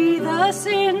away the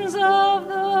sins of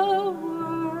the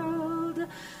world.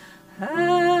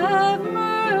 Have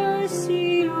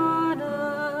mercy on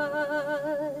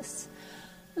us.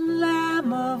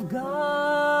 Lamb of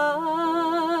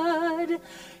God,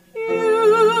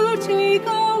 you take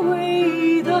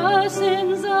away the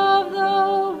sins of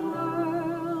the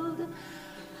world.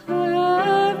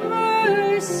 Have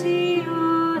mercy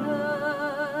on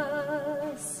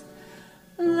us.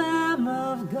 Lamb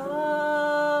of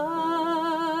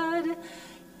God,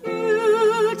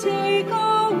 you take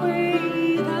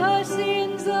away the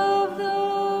sins of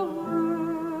the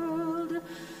world.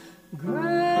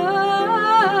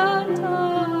 Grant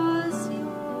us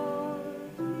your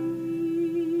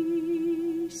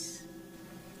peace.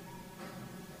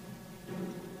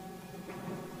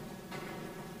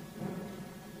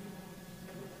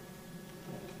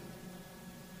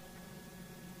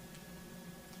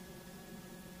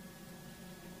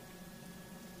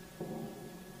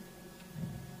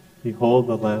 Behold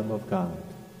the Lamb of God.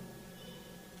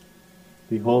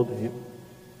 Behold him.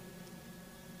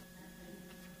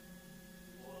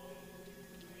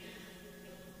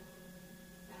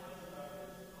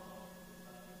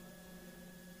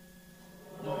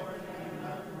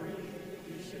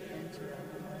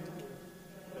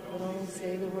 But only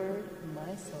say the word, and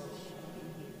my soul shall be healed.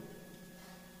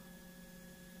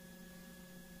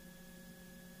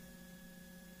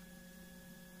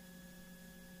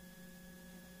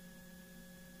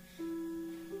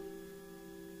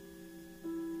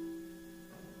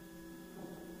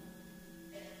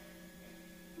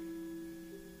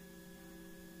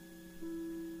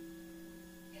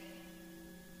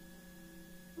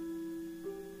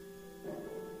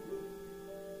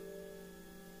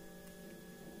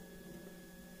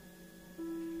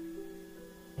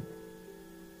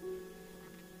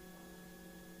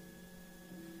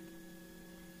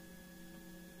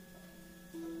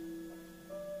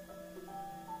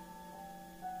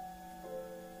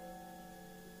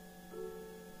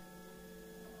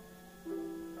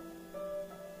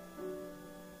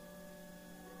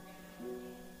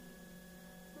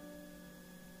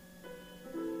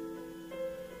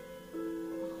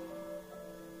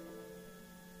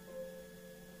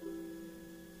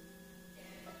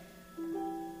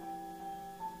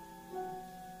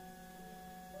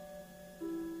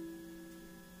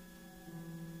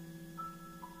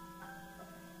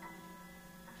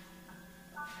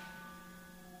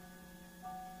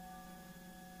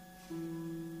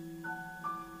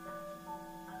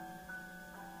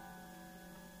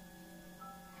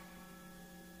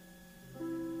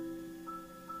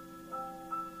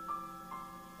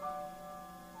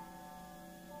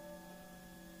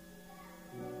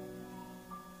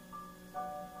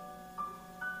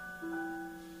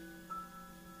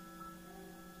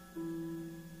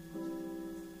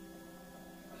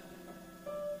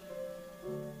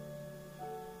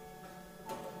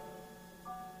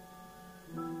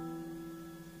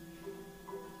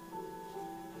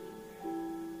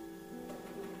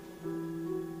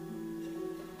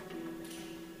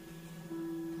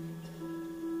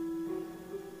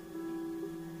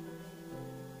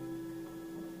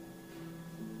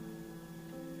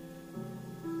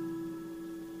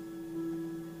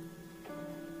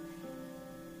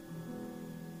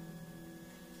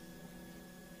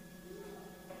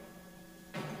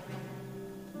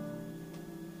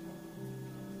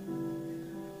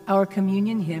 Our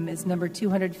communion hymn is number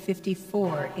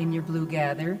 254 in your blue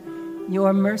gather.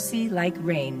 Your Mercy Like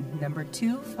Rain, number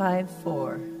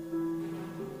 254.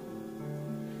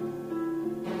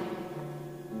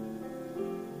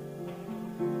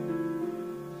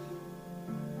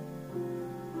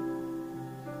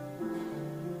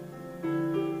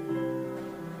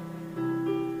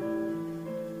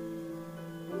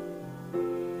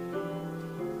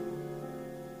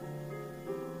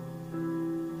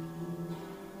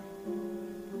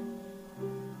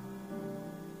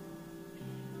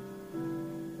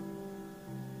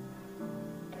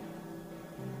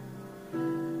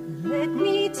 Let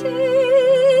me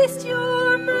taste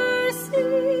your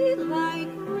mercy like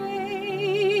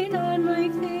rain on my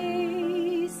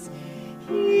face.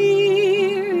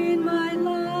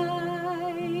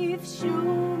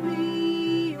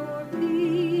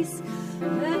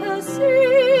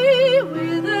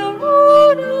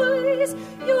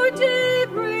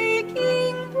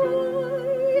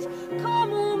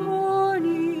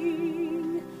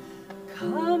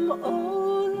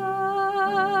 O light.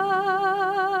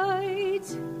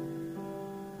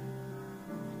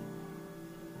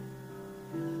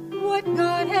 What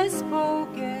God has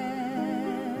spoken,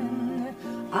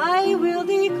 I will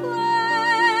declare.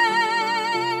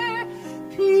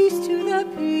 Peace to the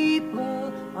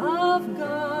people of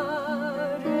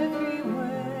God everywhere.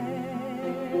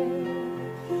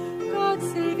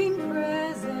 God's saving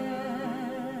presence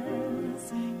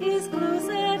is close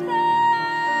at hand.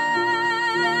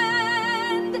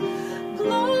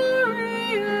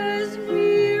 Glory as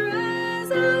near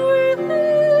as our land.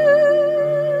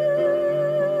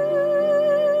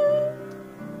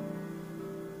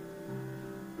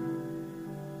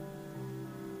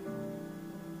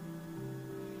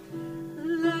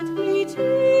 Let me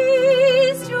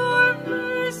taste your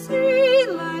mercy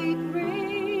like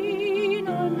rain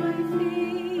on my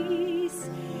face.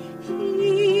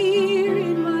 Here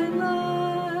in my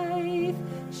life,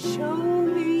 show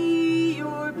me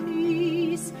your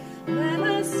peace. Let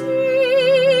us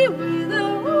see with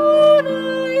our own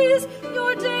eyes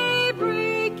your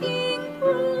day-breaking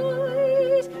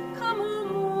bright. Come, O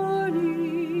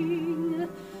morning,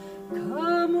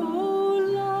 come, O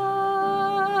light.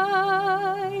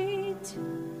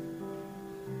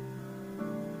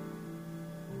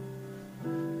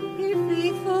 Your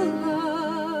faithful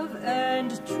love and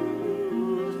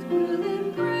truth will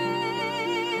embrace.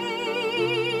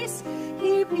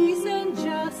 Here peace and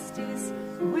justice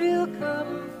will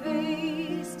come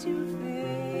face to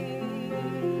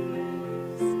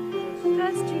face.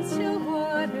 As streets shall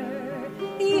water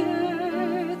the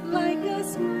earth like a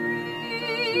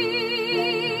spring,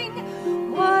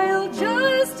 while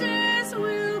justice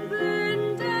will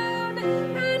bend down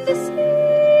and sing.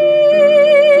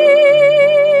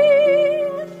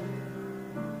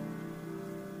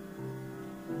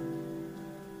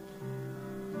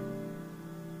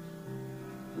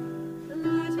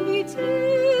 Let me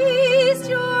taste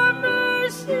your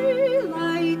mercy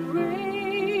like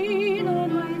rain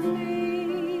on my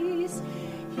face.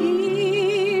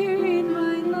 Here in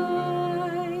my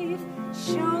life,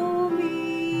 show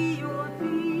me your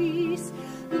peace.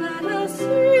 Let us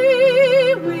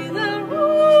see with our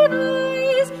own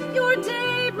eyes your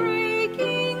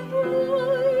day-breaking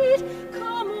bright.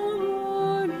 Come, O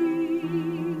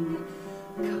morning,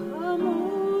 come, O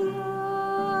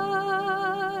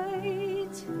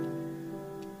light.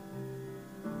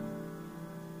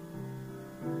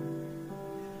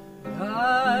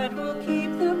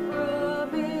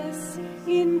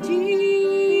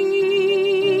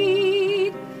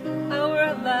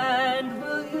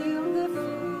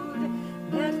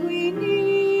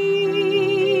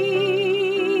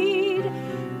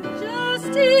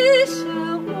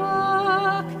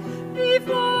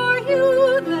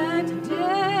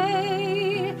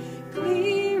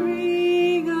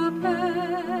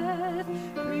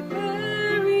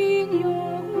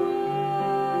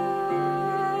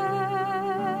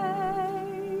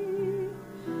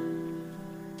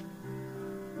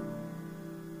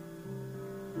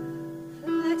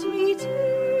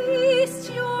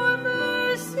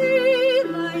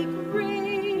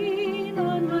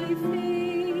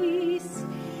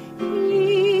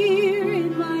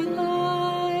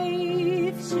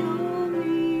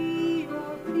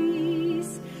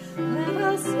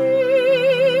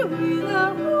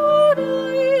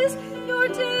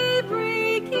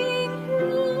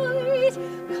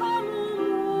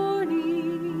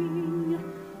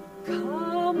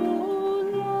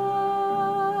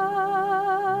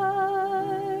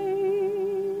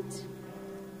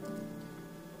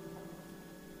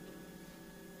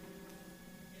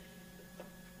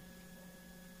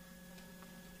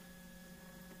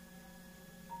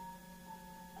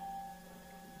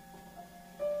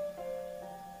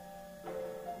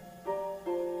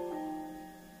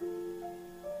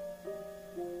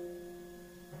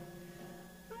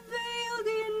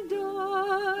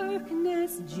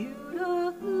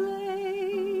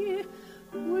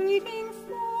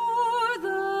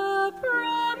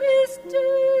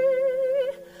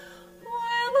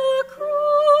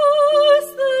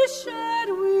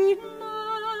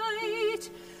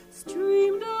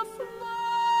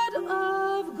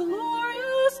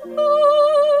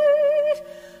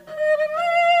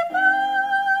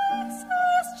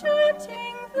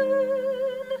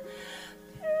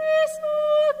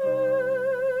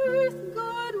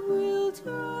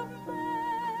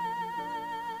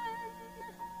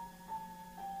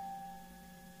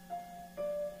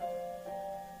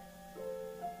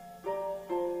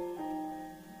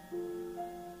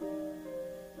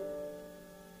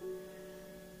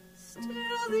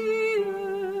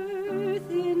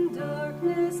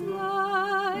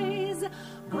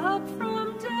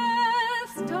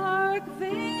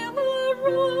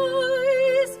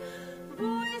 rise,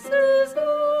 voices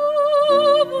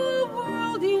of a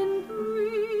world in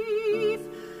grief,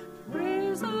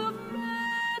 prayers of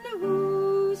men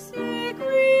who seek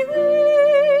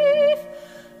relief.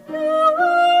 Now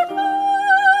our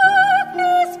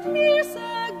darkness clears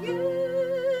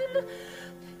again,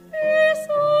 peace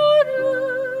on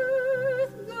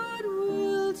earth,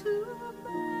 goodwill to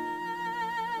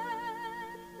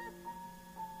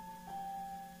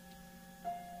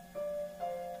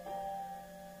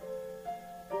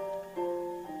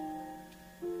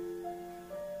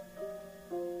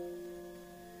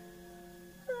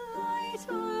Light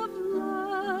of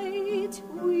light,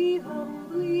 we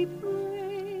humbly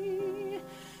pray,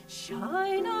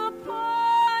 shine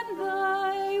upon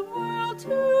thy world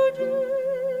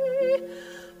today.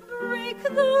 Break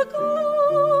the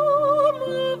gloom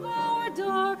of our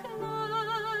dark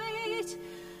night,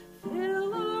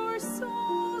 fill our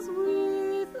souls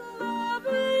with love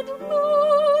and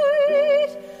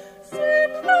light.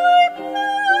 Send thy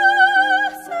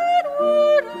blessed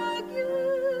word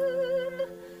again,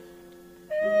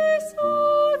 peace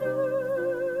on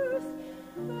earth,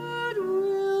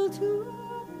 goodwill to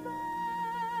men.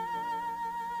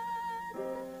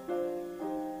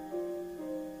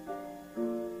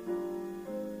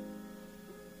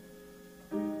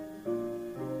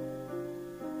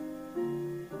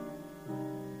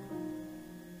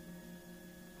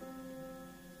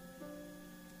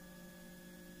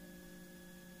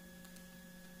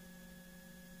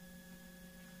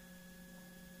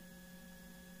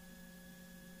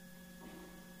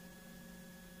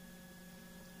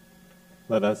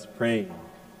 Let us pray.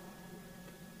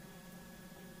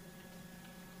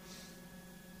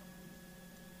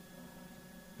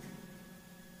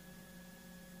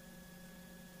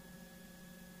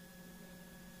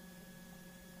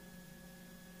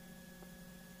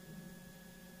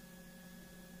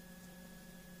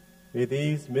 May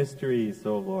these mysteries,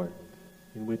 O Lord,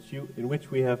 in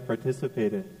which we have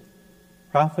participated,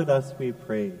 profit us, we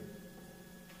pray.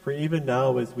 For even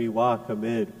now, as we walk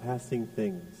amid passing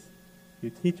things, you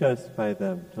teach us by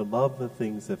them to love the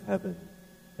things of heaven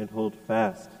and hold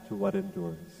fast to what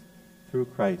endures. Through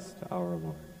Christ our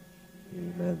Lord.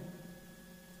 Amen.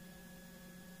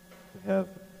 We have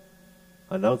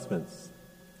announcements.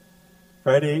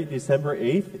 Friday, December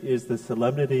 8th is the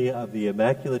solemnity of the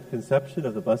Immaculate Conception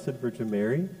of the Blessed Virgin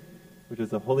Mary, which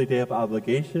is a holy day of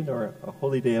obligation or a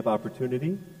holy day of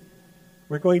opportunity.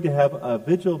 We're going to have a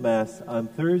vigil mass on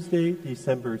Thursday,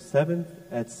 December 7th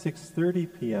at 6:30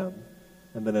 p.m.,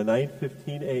 and then a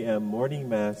 9:15 a.m. morning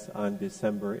mass on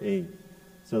December 8th.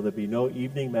 So there'll be no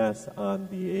evening mass on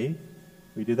the 8th.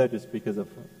 We do that just because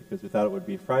we thought it would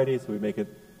be Friday, so we make it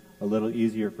a little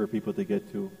easier for people to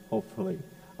get to, hopefully,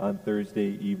 on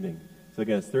Thursday evening. So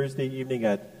again, it's Thursday evening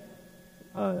at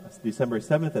December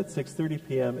 7th at 6:30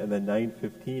 p.m. and then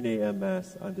 9:15 a.m.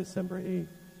 mass on December 8th.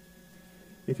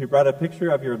 If you brought a picture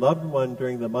of your loved one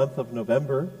during the month of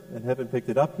November and haven't picked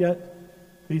it up yet,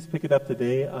 please pick it up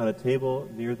today on a table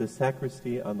near the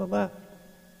sacristy on the left.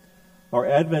 Our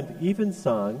Advent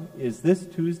Evensong is this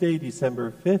Tuesday,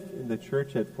 December 5th in the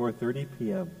church at 4:30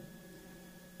 p.m.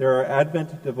 There are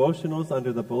Advent devotionals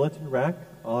under the bulletin rack.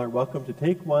 All are welcome to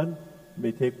take one. You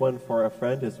may take one for a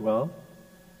friend as well.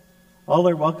 All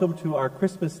are welcome to our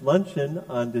Christmas luncheon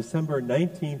on December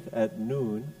 19th at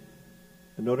noon.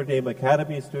 The Notre Dame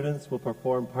Academy students will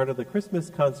perform part of the Christmas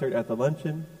concert at the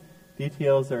luncheon.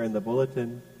 Details are in the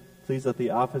bulletin. Please let the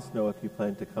office know if you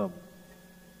plan to come.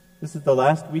 This is the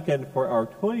last weekend for our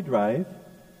toy drive.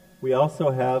 We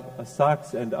also have a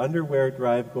socks and underwear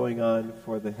drive going on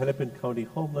for the Hennepin County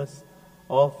homeless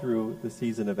all through the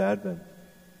season of Advent.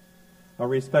 Our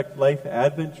Respect Life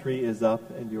Advent tree is up,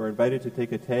 and you are invited to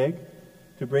take a tag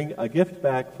to bring a gift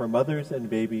back for mothers and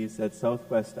babies at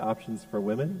Southwest Options for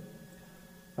Women.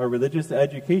 Our religious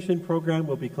education program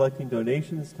will be collecting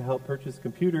donations to help purchase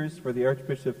computers for the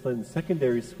Archbishop Flynn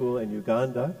Secondary School in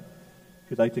Uganda.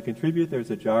 If you'd like to contribute,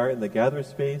 there's a jar in the gather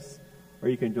space, or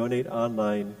you can donate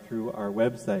online through our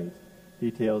website.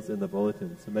 Details in the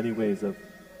bulletin. So many ways of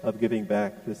giving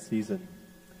back this season.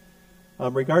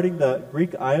 Regarding the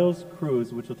Greek Isles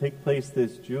cruise, which will take place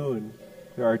this June,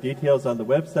 there are details on the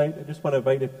website. I just want to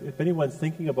invite, if anyone's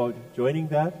thinking about joining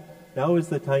that, now is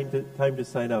the time to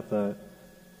sign up.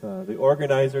 The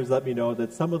organizers let me know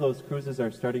that some of those cruises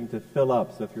are starting to fill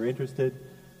up. So if you're interested,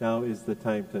 now is the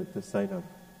time to sign up.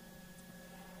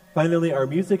 Finally, our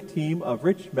music team of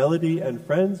Rich Melody and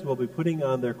Friends will be putting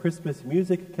on their Christmas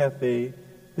Music Cafe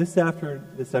this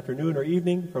afternoon or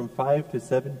evening from 5 to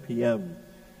 7 p.m.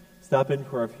 Stop in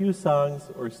for a few songs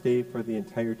or stay for the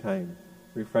entire time.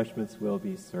 Refreshments will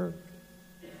be served.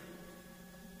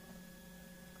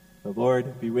 The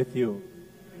Lord be with you.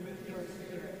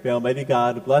 May Almighty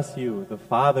God bless you, the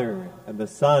Father, and the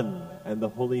Son, and the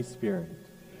Holy Spirit.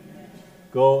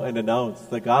 Go and announce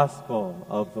the gospel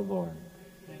of the Lord.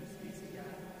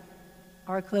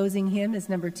 Our closing hymn is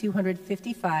number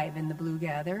 255 in the Blue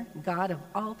Gather, God of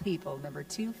All People, number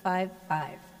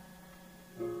 255.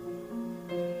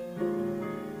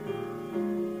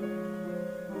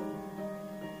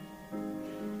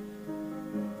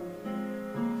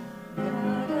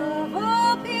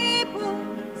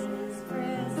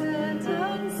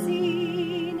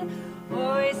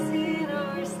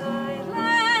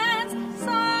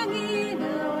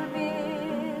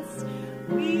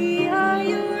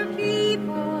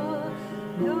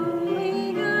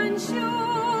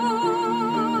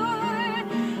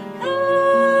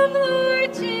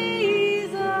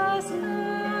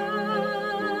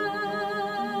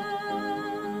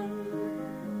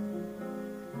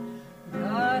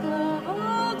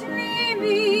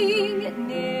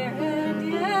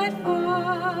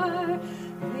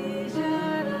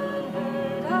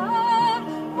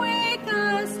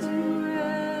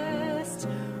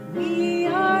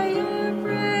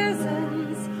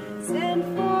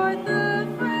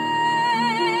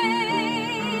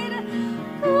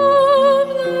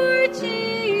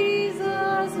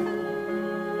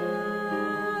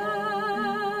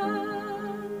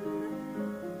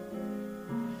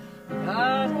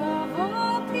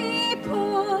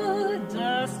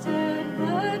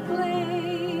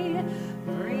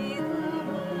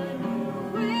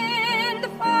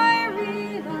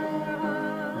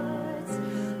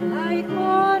 Like